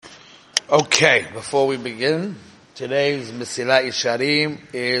Okay, before we begin, today's Mesilat Yesharim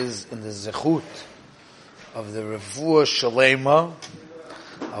is in the Zechut of the Refuah Shalema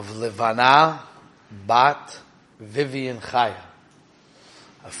of Levana Bat Vivian Chaya,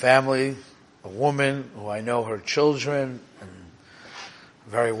 a family, a woman who I know her children and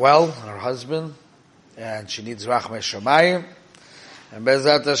very well, her husband, and she needs Rachmei Shamayim. And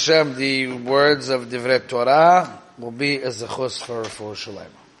Bezat Hashem, the words of Divrei Torah will be a Zechus for Refuah Shalema.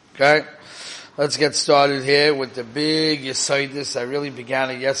 Okay? Let's get started here with the big Yesodis. I really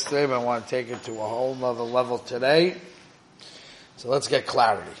began it yesterday, but I want to take it to a whole nother level today. So let's get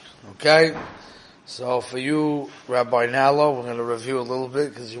clarity. Okay? So for you, Rabbi Nalo, we're going to review a little bit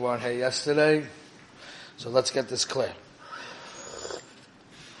because you weren't here yesterday. So let's get this clear.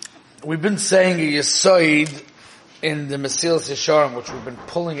 We've been saying a Yesod in the Mesilas Yesharim, which we've been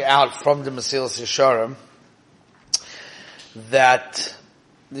pulling out from the Mesilas Yesharim, that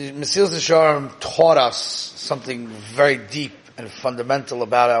the Mesilas Yesharim taught us something very deep and fundamental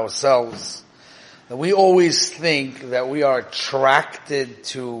about ourselves. And we always think that we are attracted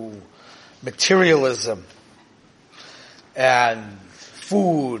to materialism and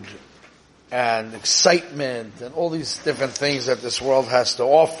food and excitement and all these different things that this world has to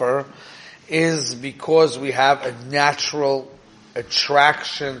offer is because we have a natural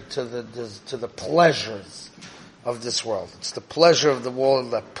attraction to the pleasures of this world. It's the pleasure of the world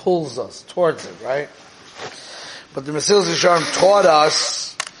that pulls us towards it, right? But the Mesilas Yesharim taught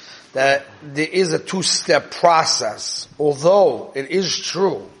us that there is a two-step process. Although it is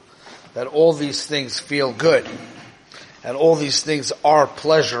true that all these things feel good, and all these things are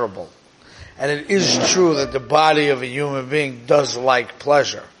pleasurable, and it is true that the body of a human being does like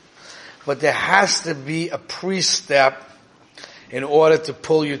pleasure, but there has to be a pre-step in order to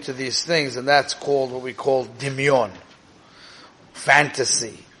pull you to these things, and that's called what we call dimyon,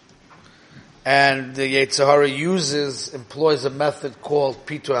 fantasy. And the Yetzer Hara employs a method called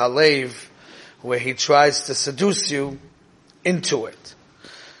Pitur Halev, where he tries to seduce you into it.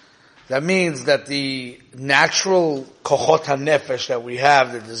 That means that the natural kochot hanefesh that we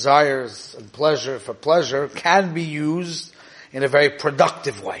have, the desires and pleasure for pleasure, can be used in a very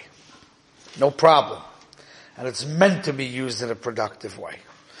productive way. No problem. And it's meant to be used in a productive way.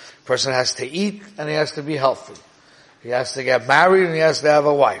 A person has to eat and he has to be healthy. He has to get married and he has to have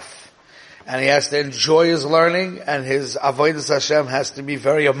a wife. And he has to enjoy his learning, and his avodas Hashem has to be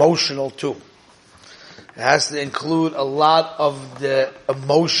very emotional too. It has to include a lot of the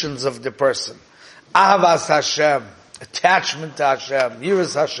emotions of the person. Ahavas Hashem, attachment to Hashem,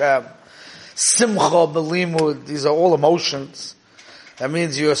 yiras Hashem, simcha belimud, these are all emotions. That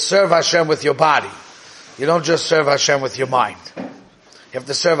means you serve Hashem with your body. You don't just serve Hashem with your mind. You have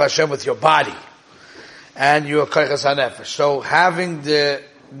to serve Hashem with your body and your kochos hanefesh. So having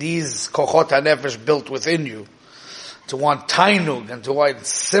these kochot hanefesh built within you, to want tainug and to want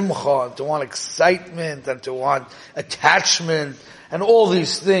simcha and to want excitement and to want attachment and all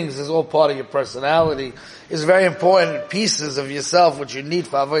these things is all part of your personality, is very important pieces of yourself which you need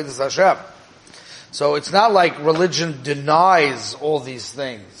for avodas Hashem. So it's not like religion denies all these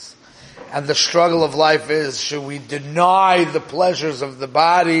things. And the struggle of life is, should we deny the pleasures of the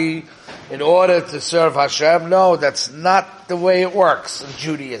body in order to serve Hashem? No, that's not the way it works in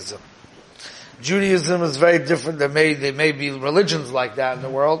Judaism. Judaism is very different. There may be religions like that in the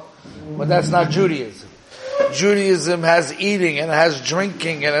world, but that's not Judaism. Judaism has eating, and it has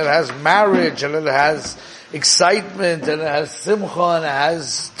drinking, and it has marriage, and it has excitement, and it has simcha, and it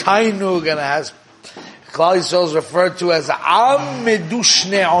has tainug, and it has, Klal Yisrael is referred to as Am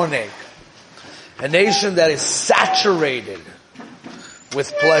Medushne Oneg, a nation that is saturated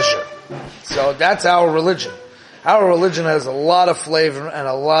with pleasure. So that's our religion. Our religion has a lot of flavor and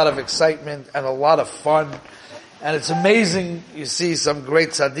a lot of excitement and a lot of fun. And it's amazing, you see some great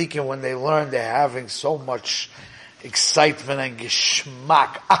tzaddikim when they learn they're having so much excitement and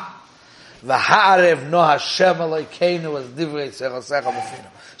geschmack. V'ha'arev no Hashem Elokeinu as divrei tzechasecha b'finu.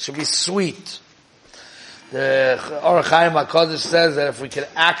 Should be sweet. The Orach Chaim HaKadosh says that if we could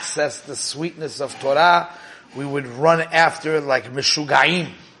access the sweetness of Torah, we would run after it like Meshugaim,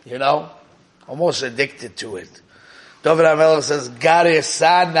 almost addicted to it. David HaMelech says,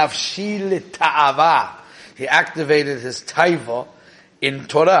 Garesa nafshi l'ta'ava. He activated his taiva in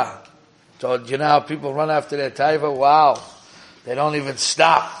Torah. So, how people run after their taiva? Wow. They don't even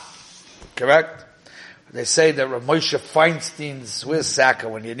stop. Correct? They say that Rav Moshe Feinstein's, where's Saka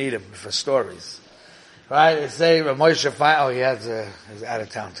when you need him for stories? Right? They say Rav Moshe Feinstein, he's out of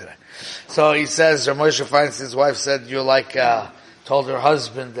town today. So he says, Rav Moshe Feinstein's wife said, told her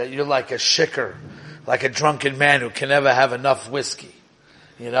husband that you're like a shikker, like a drunken man who can never have enough whiskey.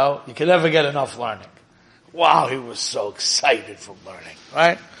 You know, you can never get enough learning. Wow, he was so excited from learning,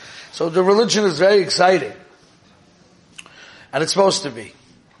 right? So the religion is very exciting. And it's supposed to be.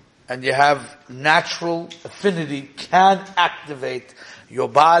 And you have natural affinity can activate your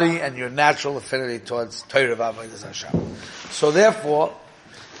body and your natural affinity towards Torah v'Avodas Hashem. So therefore,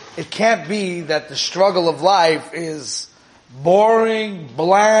 it can't be that the struggle of life is boring,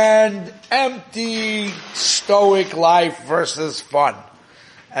 bland, empty, stoic life versus fun.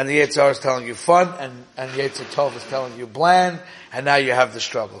 And the Yetzer Hara is telling you fun, and the Yetzer Tov is telling you bland, and now you have the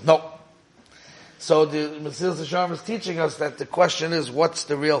struggle. No. So the Mesilas Yesharim is teaching us that the question is, what's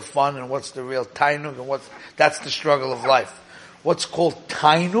the real fun and what's the real tainug, and that's the struggle of life. What's called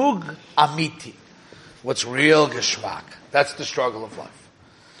tainug amiti. What's real geschmack. That's the struggle of life.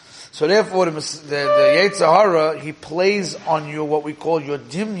 So therefore, the Yetzer Hara, he plays on your, what we call your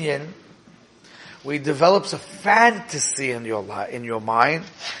dimyan, where he develops a fantasy in your mind,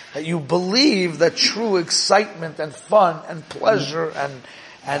 that you believe that true excitement and fun and pleasure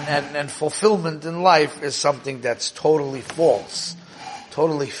and fulfillment in life is something that's totally false,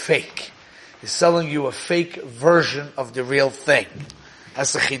 totally fake. He's selling you a fake version of the real thing.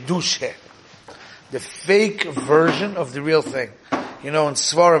 That's the chidush here. The fake version of the real thing. You know, in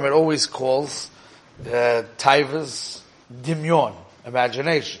Svarim it always calls taivas dimyon,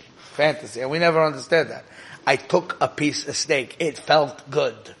 imagination, fantasy, and we never understand that. I took a piece of steak. It felt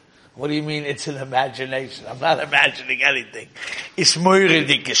good. What do you mean it's an imagination? I'm not imagining anything. It's moire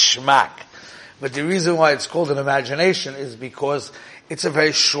di geschmack. But the reason why it's called an imagination is because it's a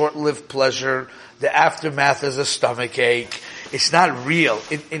very short-lived pleasure. The aftermath is a stomach ache. It's not real.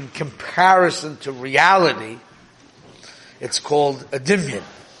 In comparison to reality, it's called a dimyan.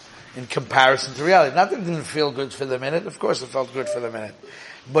 In comparison to reality. Not that it didn't feel good for the minute. Of course it felt good for the minute.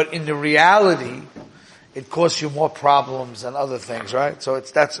 But in the reality, it costs you more problems and other things, right? So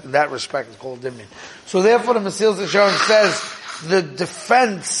that's in that respect it's called dimyan. So therefore the Mesilas Yesharim says the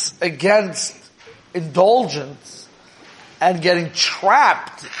defense against indulgence and getting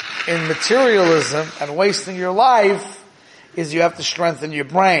trapped in materialism and wasting your life is you have to strengthen your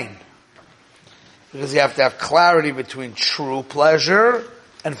brain. Because you have to have clarity between true pleasure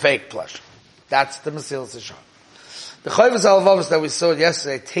and fake pleasure. That's the Mesilas Yesharim. The Chovos HaLevavos that we saw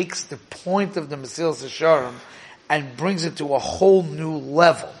yesterday takes the point of the Mesilas Yesharim and brings it to a whole new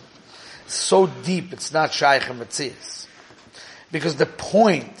level. It's so deep, it's not Shaykh and Metzias. Because the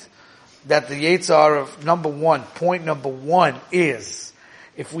point that the Yetzer Hara, point number one is,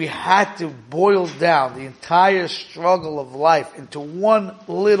 if we had to boil down the entire struggle of life into one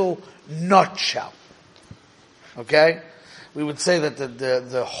little nutshell, okay? We would say that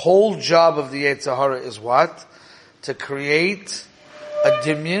the whole job of the Yetzer Hara is what? To create a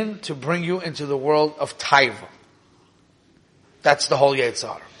dimyan to bring you into the world of taiva. That's the whole Yetzer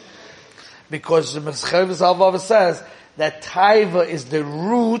Hara. Because the Chovos HaLevavos says that taiva is the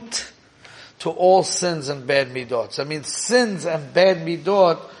root to all sins and bad midot. So I mean, sins and bad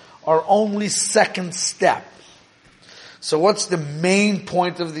midot are only second step. So what's the main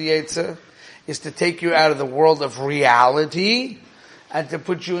point of the Yetzer? Is to take you out of the world of reality and to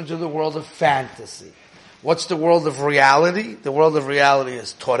put you into the world of fantasy. What's the world of reality? The world of reality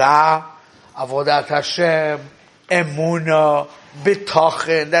is Torah, Avodat Hashem, Emunah,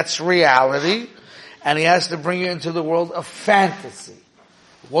 Bitochen. That's reality. And he has to bring you into the world of fantasy.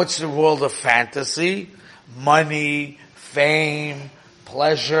 What's the world of fantasy? Money, fame,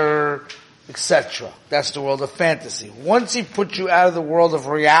 pleasure, etc. That's the world of fantasy. Once he puts you out of the world of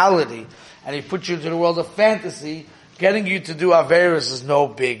reality and he puts you into the world of fantasy, getting you to do Averis is no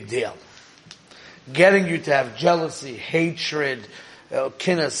big deal. Getting you to have jealousy, hatred,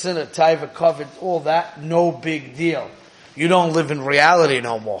 kinna, sinna, taiva, covet, all that, no big deal. You don't live in reality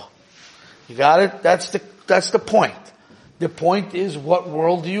no more. You got it? That's the point. The point is, what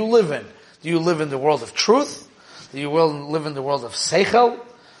world do you live in? Do you live in the world of truth? Do you live in the world of seichel?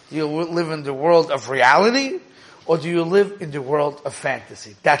 Do you live in the world of reality? Or do you live in the world of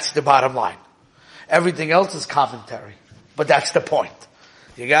fantasy? That's the bottom line. Everything else is commentary. But that's the point.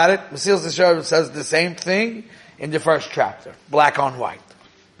 You got it? Mesilas Yesharim says the same thing in the first chapter. Black on white.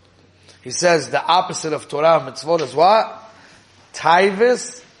 He says the opposite of Torah and Mitzvot is what?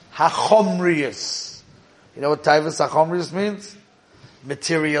 Taivas hachomrius. You know what Taivas hachomrius means?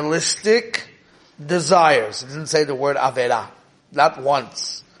 Materialistic desires. He didn't say the word Averah. Not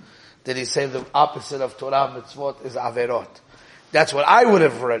once did he say the opposite of Torah and Mitzvot is Averot. That's what I would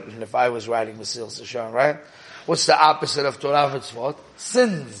have written if I was writing Mesilas Yesharim, right? What's the opposite of Torah mitzvot?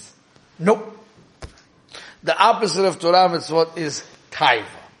 Sins. Nope. The opposite of Torah mitzvot is taiva.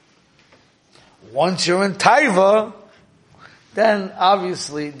 Once you're in taiva, then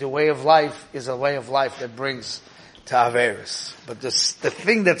obviously the way of life is a way of life that brings to Averis. But the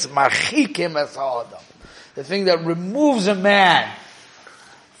thing that's marchikim es ha'adam, the thing that removes a man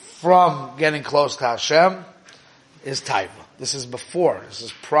from getting close to Hashem, is taiva. This is before, this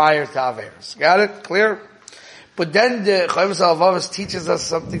is prior to Averis. Got it? Clear? But then the Chovos HaLevavos teaches us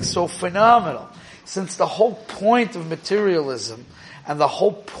something so phenomenal. Since the whole point of materialism and the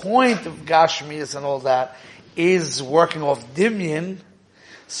whole point of Gashmias and all that is working off Dimyan,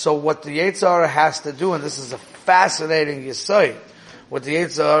 so what the Yetzer Hara has to do, and this is a fascinating yesod, what the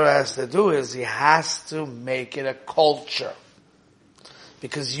Yetzer Hara has to do is he has to make it a culture.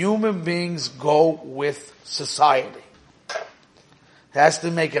 Because human beings go with society. He has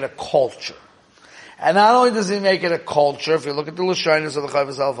to make it a culture. And not only does he make it a culture, if you look at the Lashonos of the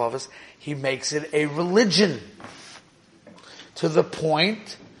Chovos HaLevavos, he makes it a religion. To the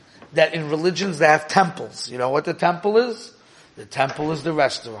point that in religions they have temples. You know what the temple is? The temple is the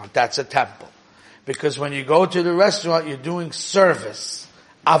restaurant. That's a temple. Because when you go to the restaurant, you're doing service.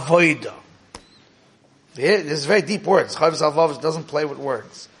 Avodah. This is very deep words. Chovos HaLevavos doesn't play with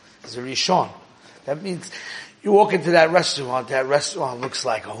words. It's a Rishon. That means you walk into that restaurant looks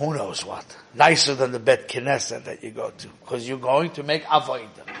like who knows what. Nicer than the Bet Knesset that you go to. Because you're going to make avodah.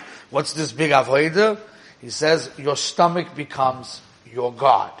 What's this big avodah? He says your stomach becomes your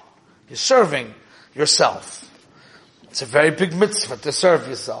God. You're serving yourself. It's a very big mitzvah to serve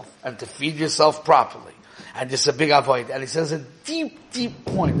yourself and to feed yourself properly. And it's a big avodah. And he says a deep, deep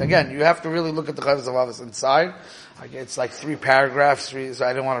point. Again, you have to really look at the Chovos HaLevavos inside. It's like 3 paragraphs, so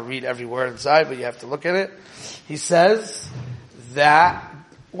I don't want to read every word inside, but you have to look at it. He says that,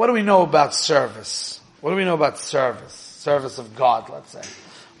 what do we know about service? What do we know about service? Service of God, let's say.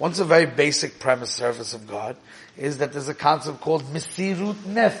 One's a very basic premise, service of God, is that there's a concept called Mesirut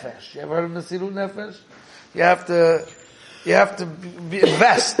Nefesh. You ever heard of Mesirut Nefesh? You have to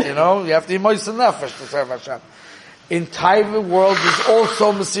invest, you have to be Moisen Nefesh to serve Hashem. In Taiva world, there's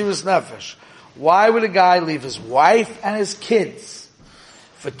also Mesirut Nefesh. Why would a guy leave his wife and his kids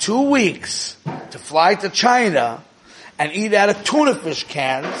for 2 weeks to fly to China and eat out of tuna fish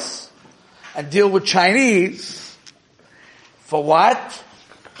cans and deal with Chinese? For what?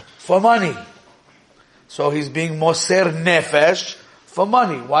 For money. So he's being Moser Nefesh for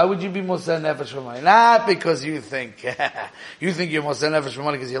money. Why would you be Moser Nefesh for money? Not because you think you're Moser Nefesh for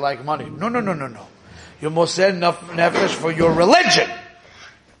money because you like money. No. You're Moser Nefesh for your religion.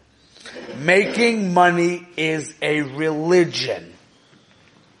 Making money is a religion.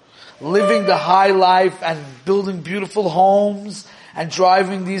 Living the high life and building beautiful homes and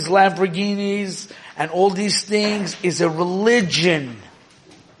driving these Lamborghinis and all these things is a religion.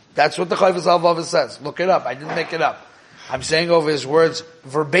 That's what the Chovos HaLevavos says. Look it up. I didn't make it up. I'm saying over his words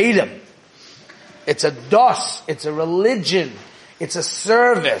verbatim. It's a dos. It's a religion. It's a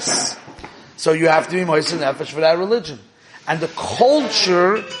service. So you have to be Moisen Nefesh for that religion. And the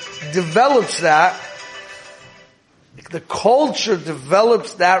culture develops that. The culture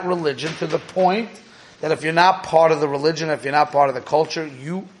develops that religion to the point that if you're not part of the religion, if you're not part of the culture,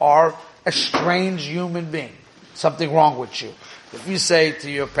 you are a strange human being. Something wrong with you. If you say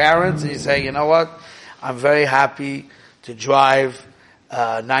to your parents, and you say, you know what, I'm very happy to drive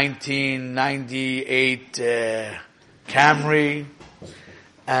 1998 Camry,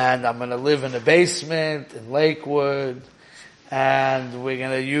 and I'm going to live in a basement in Lakewood, and we're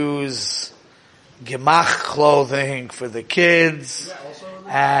going to use gemach clothing for the kids,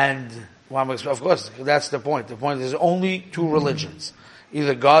 and of course, that's the point. The point is only 2 religions.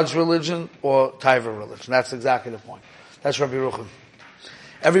 Either God's religion or Taiva religion. That's exactly the point. That's Rabbi Rucham.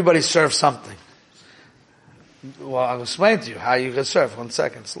 Everybody serves something. Well, I'll explain to you how you can serve. 1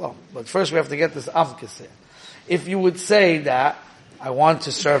 second, slow. But first we have to get this amkis here. If you would say that, I want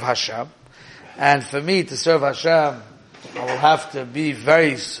to serve Hashem, and for me to serve Hashem, I will have to be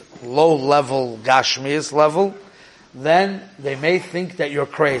very low level, Gashmias level, then they may think that you're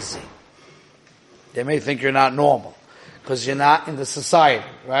crazy. They may think you're not normal. Because you're not in the society,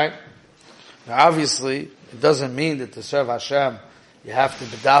 right? Now obviously, it doesn't mean that to serve Hashem, you have to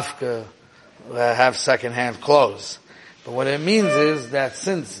bedafka, have second-hand clothes. But what it means is that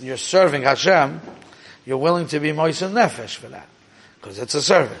since you're serving Hashem, you're willing to be Moisen Nefesh for that. Because it's a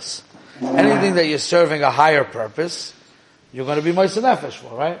service. Anything that you're serving a higher purpose, you're going to be Moisen Nefesh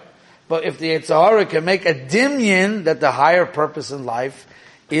for, right? But if the Yetzer Hara can make a dimyan that the higher purpose in life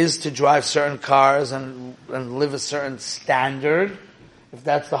is to drive certain cars and live a certain standard, if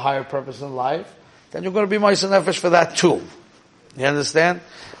that's the higher purpose in life, then you're going to be Moisen Nefesh for that too. You understand?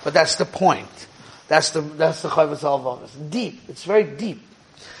 But that's the point. That's the Chovos HaLevavos. Deep. It's very deep.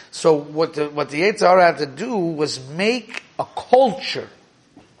 So what the Yetzer Hara had to do was make a culture.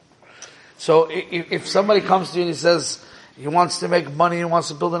 So if somebody comes to you and he says he wants to make money, he wants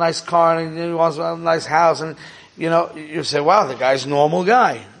to build a nice car, and he wants to have a nice house, and you say, wow, the guy's a normal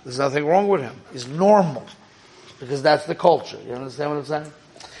guy. There's nothing wrong with him. He's normal. Because that's the culture. You understand what I'm saying?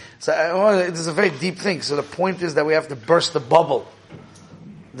 So it's a very deep thing. So the point is that we have to burst the bubble.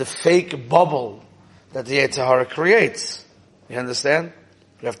 The bubble that the Yetzer Hara creates. You understand?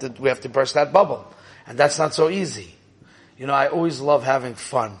 We have to burst that bubble. And that's not so easy. I always love having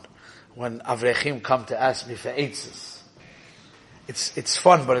fun when Avrechim come to ask me for eitzes. It's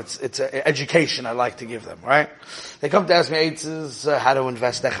fun, but it's education I like to give them, right? They come to ask me eitzes, how to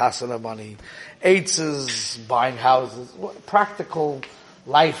invest their chasana money, eitzes, buying houses, practical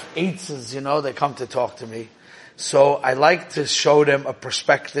life eitzes, they come to talk to me. So I like to show them a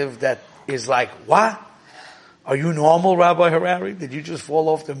perspective that is like, what? Are you normal, Rabbi Harari? Did you just fall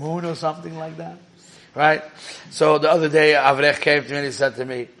off the moon or something like that? Right? So the other day, Avrech came to me and he said to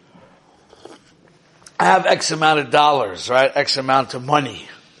me, I have X amount of dollars, right? X amount of money.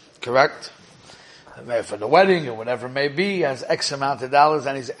 Correct? For the wedding or whatever it may be, he has X amount of dollars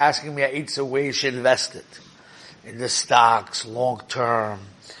and he's asking me it's a way he should invest it. In the stocks, long term,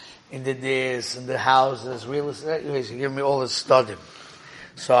 in the this, in the houses, real estate. He's giving me all his studying.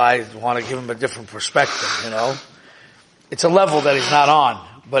 So I want to give him a different perspective, It's a level that he's not on,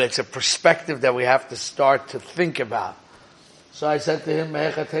 but it's a perspective that we have to start to think about. So I said to him,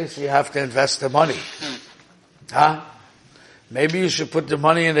 you have to invest the money. Huh? Maybe you should put the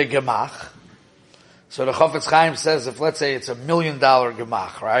money in a gemach. So the Chofetz Chaim says, if let's say it's $1 million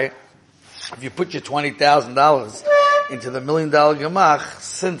gemach, right? If you put your $20,000 into the $1 million gemach,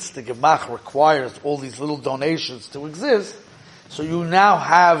 since the gemach requires all these little donations to exist, so you now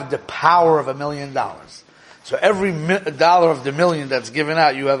have the power of $1 million. So every dollar of the million that's given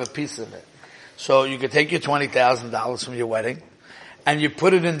out, you have a piece of it. So you could take your $20,000 from your wedding, and you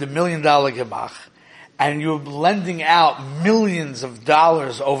put it in the $1 million gemach, and you're lending out millions of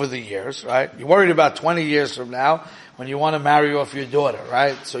dollars over the years, right? You're worried about 20 years from now when you want to marry off your daughter,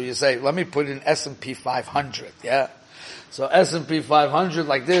 right? So you say, let me put in S&P 500, yeah? So S&P 500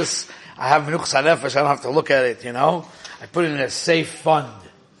 like this, I have Menuchas HaNefesh, I don't have to look at it, I put it in a safe fund.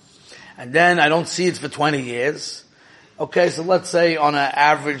 And then I don't see it for 20 years. Okay, so let's say on an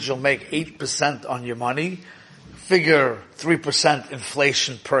average you'll make 8% on your money. Figure 3%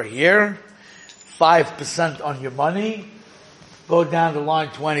 inflation per year. 5% on your money. Go down the line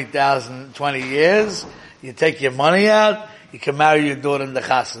 20 years. You take your money out. You can marry your daughter in the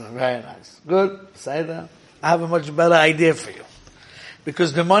chasana. Very nice. Good. Say that. I have a much better idea for you.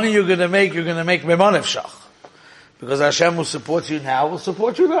 Because the money you're going to make Memonevshach. Because Hashem will support you now, will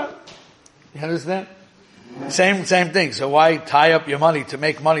support you then. You understand? Same thing. So why tie up your money to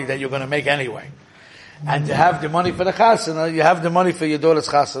make money that you're going to make anyway? And to have the money for the chasana, you have the money for your daughter's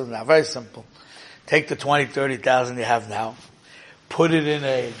chasana now. Very simple. Take the 20,000-30,000 you have now, put it in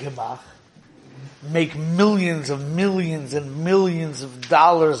a gemach, make millions and millions of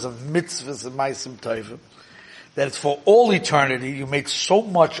dollars of mitzvahs and ma'asim tovim, that it's for all eternity. You made so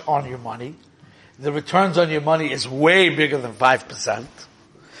much on your money. The returns on your money is way bigger than 5%.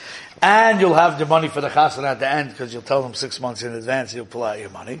 And you'll have the money for the chasana at the end because you'll tell them 6 months in advance you'll pull out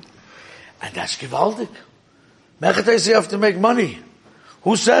your money. And that's gewaldig. Mechates, you have to make money.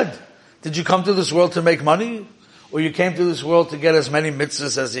 Who said? Did you come to this world to make money? Or you came to this world to get as many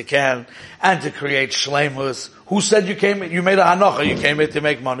mitzvahs as you can and to create shleimus? Who said you made a hanocha, you came here to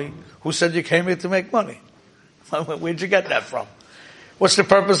make money? Who said you came here to make money? Where'd you get that from? What's the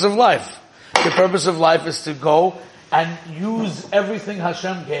purpose of life? The purpose of life is to go and use everything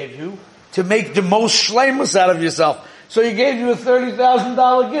Hashem gave you to make the most shleimus out of yourself. So He gave you a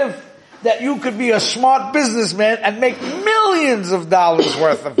 $30,000 gift that you could be a smart businessman and make millions of dollars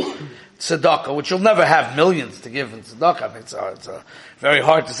worth of tzedakah, which you'll never have millions to give in tzedakah. I mean, it's very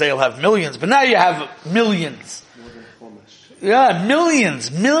hard to say you'll have millions, but now you have millions. Yeah, millions.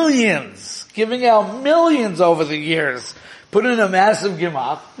 Giving out millions over the years. Put in a massive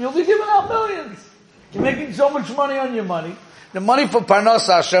gemach, you'll be giving out millions. You're making so much money on your money. The money for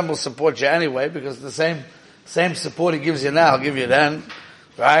Parnasa Hashem will support you anyway, because the same support He gives you now, He'll give you then.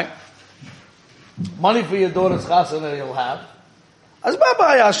 Right? Money for your daughter's chasana you'll have. אז מה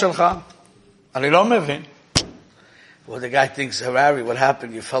הבעיה שלך? אני לא מבין. Well, the guy thinks, Harari, what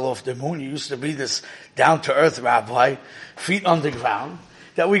happened? You fell off the moon. You used to be this down-to-earth rabbi, feet on the ground,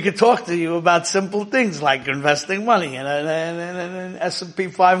 that we could talk to you about simple things like investing money in an S&P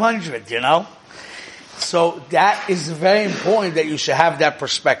 500, So that is very important that you should have that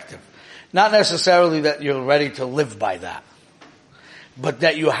perspective. Not necessarily that you're ready to live by that, but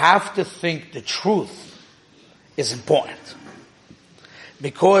that you have to think the truth is important.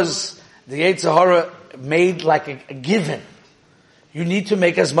 Because the Yetzer Hara made like a given. You need to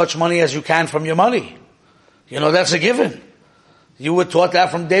make as much money as you can from your money. That's a given. You were taught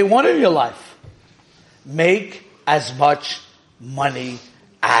that from day one in your life. Make as much money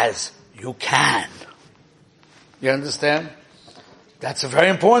as you can. You understand? That's a very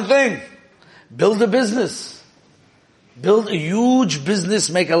important thing. Build a business. Build a huge business,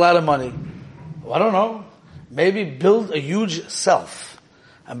 make a lot of money. Well, I don't know. Maybe build a huge self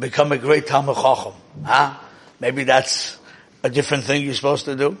and become a great Talmid Chacham. Maybe that's a different thing you're supposed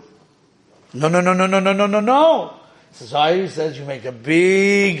to do. No. Society says you make a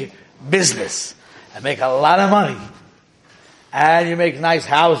big business and make a lot of money. And you make nice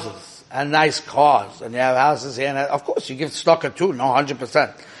houses and nice cars. And you have houses here. And of course, you give tzedakah too. No,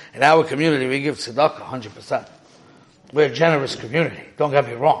 100%. In our community, we give tzedakah 100%. We're a generous community. Don't get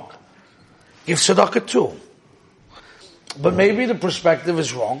me wrong. Give tzedakah too. But maybe the perspective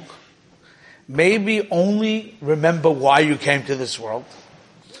is wrong. Maybe only remember why you came to this world.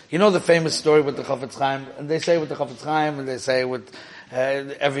 You know the famous story with the Chafetz Chaim, and they say with the Chafetz Chaim, and they say with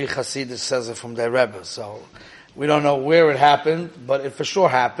every Hasidus says it from their Rebbe. So we don't know where it happened, but it for sure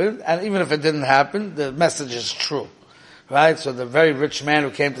happened. And even if it didn't happen, the message is true, right? So the very rich man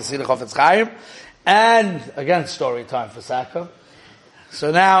who came to see the Chafetz Chaim, and again story time for Saka.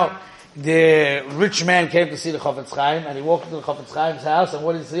 So now the rich man came to see the Chafetz Chaim, and he walked into the Chafetz Chaim's house, and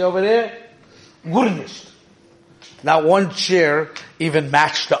what did he see over there? Gurnisht. Not one chair even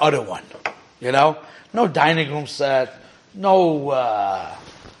matched the other one. No dining room set, no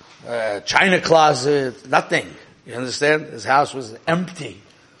china closet, nothing. You understand? His house was empty.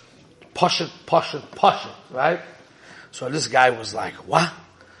 Push it, right? So this guy was like, what?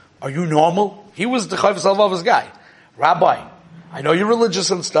 Are you normal? He was the Chayv Salvav's guy. Rabbi, I know you're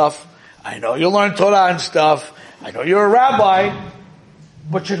religious and stuff. I know you learn Torah and stuff. I know you're a rabbi,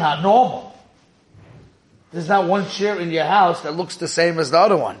 but you're not normal. There's not one chair in your house that looks the same as the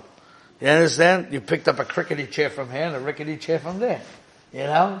other one. You understand? You picked up a crickety chair from here and a rickety chair from there.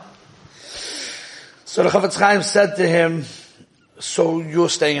 So the Chafetz Chaim said to him, so you're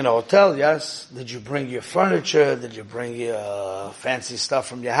staying in a hotel, yes? Did you bring your furniture? Did you bring your fancy stuff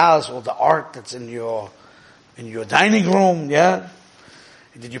from your house? All the art that's in your dining room, yeah?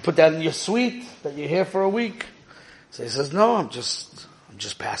 Did you put that in your suite that you're here for a week? So he says, no, I'm just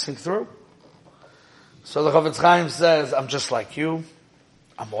passing through. So the Chafetz Chaim says, I'm just like you.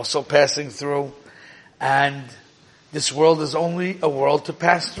 I'm also passing through. And this world is only a world to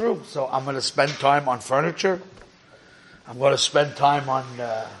pass through. So I'm going to spend time on furniture. I'm going to spend time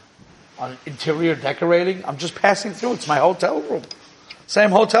on interior decorating. I'm just passing through. It's my hotel room.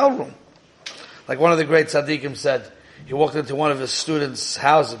 Same hotel room. Like one of the great tzaddikim said, he walked into one of his students'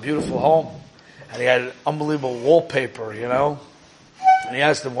 house, a beautiful home, and he had unbelievable wallpaper, And he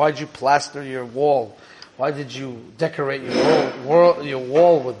asked him, why'd you plaster your wall? Why did you decorate your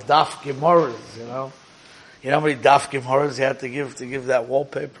wall with daf gemaras, You know how many daf gemaras you had to give that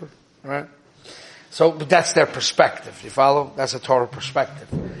wallpaper, right? So, but that's their perspective, you follow? That's a Torah perspective.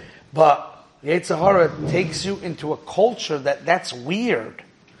 But Yetzer Hara takes you into a culture that's weird.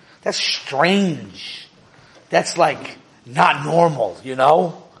 That's strange. That's like not normal,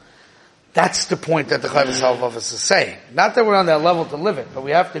 That's the point that the Chayv Salvav is saying. Not that we're on that level to live it, but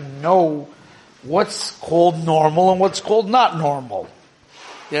we have to know what's called normal and what's called not normal.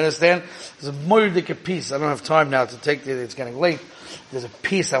 You understand? There's a moyerdike piece. I don't have time now to take it. It's getting late. There's a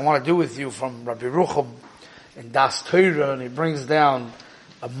piece I want to do with you from Rabbi Rucham in Das Torah, and he brings down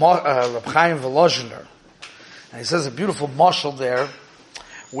Reb Chaim Volozhiner. And he says a beautiful mashal there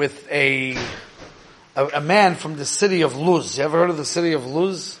with a man from the city of Luz. You ever heard of the city of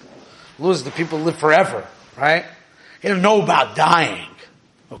Luz? Luz, the people live forever, right? He didn't know about dying,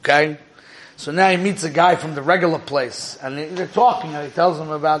 okay? So now he meets a guy from the regular place, and they're talking, and he tells him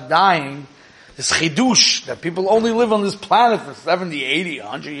about dying, this chidush, that people only live on this planet for 70, 80,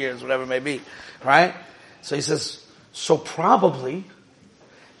 100 years, whatever it may be, right? So he says, so probably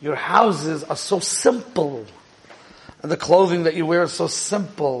your houses are so simple, and the clothing that you wear is so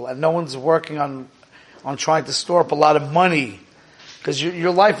simple, and no one's working on trying to store up a lot of money, because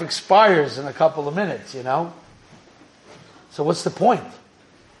your life expires in a couple of minutes, So what's the point?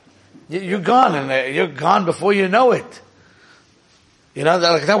 You're gone, and you're gone before you know it.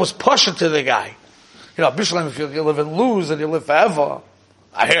 That was Pasha to the guy. Bishlam, if you live in Luz and you live forever,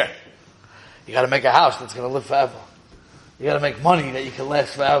 I hear. You gotta make a house that's gonna live forever. You gotta make money that you can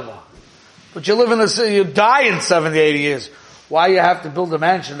last forever. But you live in the city, you die in 70, 80 years. Why you have to build a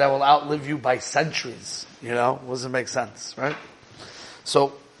mansion that will outlive you by centuries? Doesn't make sense, right?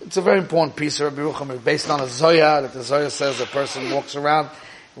 So It's a very important piece of Rabbi Yerucham. It's based on a Zoya, that the Zoya says a person walks around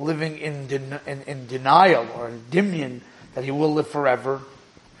living in denial or in dimyon that he will live forever.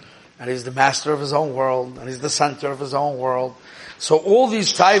 And he's the master of his own world, and he's the center of his own world. So all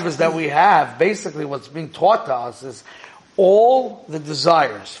these taivas that we have, basically what's being taught to us is all the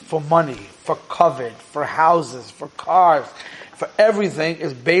desires for money, for kavod, for houses, for cars, for everything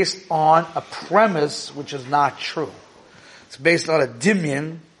is based on a premise which is not true. It's based on a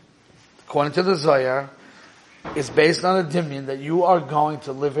dimyon, according to the Zohar, it's based on a dimyon that you are going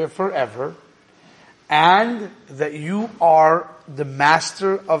to live here forever, and that you are the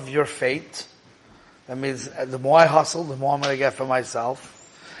master of your fate. That means the more I hustle, the more I'm going to get for myself.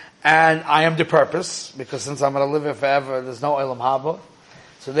 And I am the purpose, because since I'm going to live here forever, there's no Olam Haba.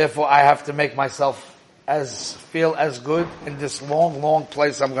 So therefore I have to make myself feel as good in this long, long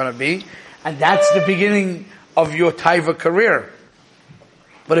place I'm going to be. And that's the beginning of your taiva career.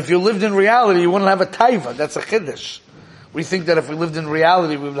 But if you lived in reality, you wouldn't have a taiva. That's a chiddush. We think that if we lived in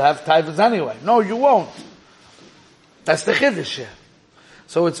reality, we would have taivas anyway. No, you won't. That's the chiddush here.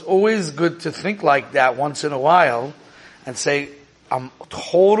 So it's always good to think like that once in a while and say, I'm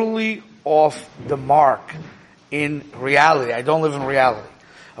totally off the mark in reality. I don't live in reality.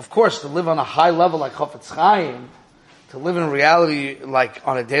 Of course, to live on a high level like Chofetz Chaim, to live in reality like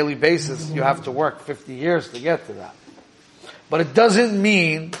on a daily basis, you have to work 50 years to get to that. But it doesn't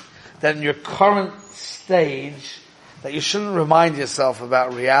mean that in your current stage that you shouldn't remind yourself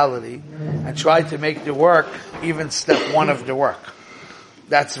about reality and try to make the work even step one of the work.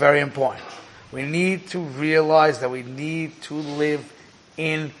 That's very important. We need to realize that we need to live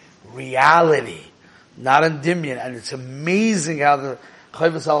in reality, not in dimyon. And it's amazing how the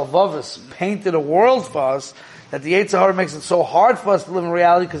Chovos HaLevavos painted a world for us that the Yetzer Hara makes it so hard for us to live in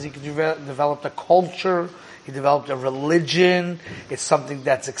reality because he developed a culture, he developed a religion, it's something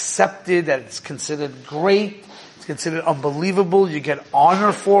that's accepted, that it's considered great, it's considered unbelievable, you get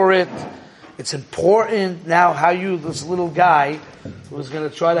honor for it, it's important. Now how this little guy who's going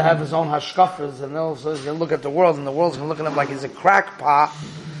to try to have his own hashkafas and also he's going to look at the world and the world's going to look at him like he's a crackpot,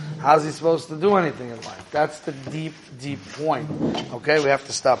 how's he supposed to do anything in life? That's the deep, deep point. Okay, we have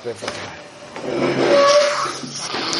to stop there for tonight.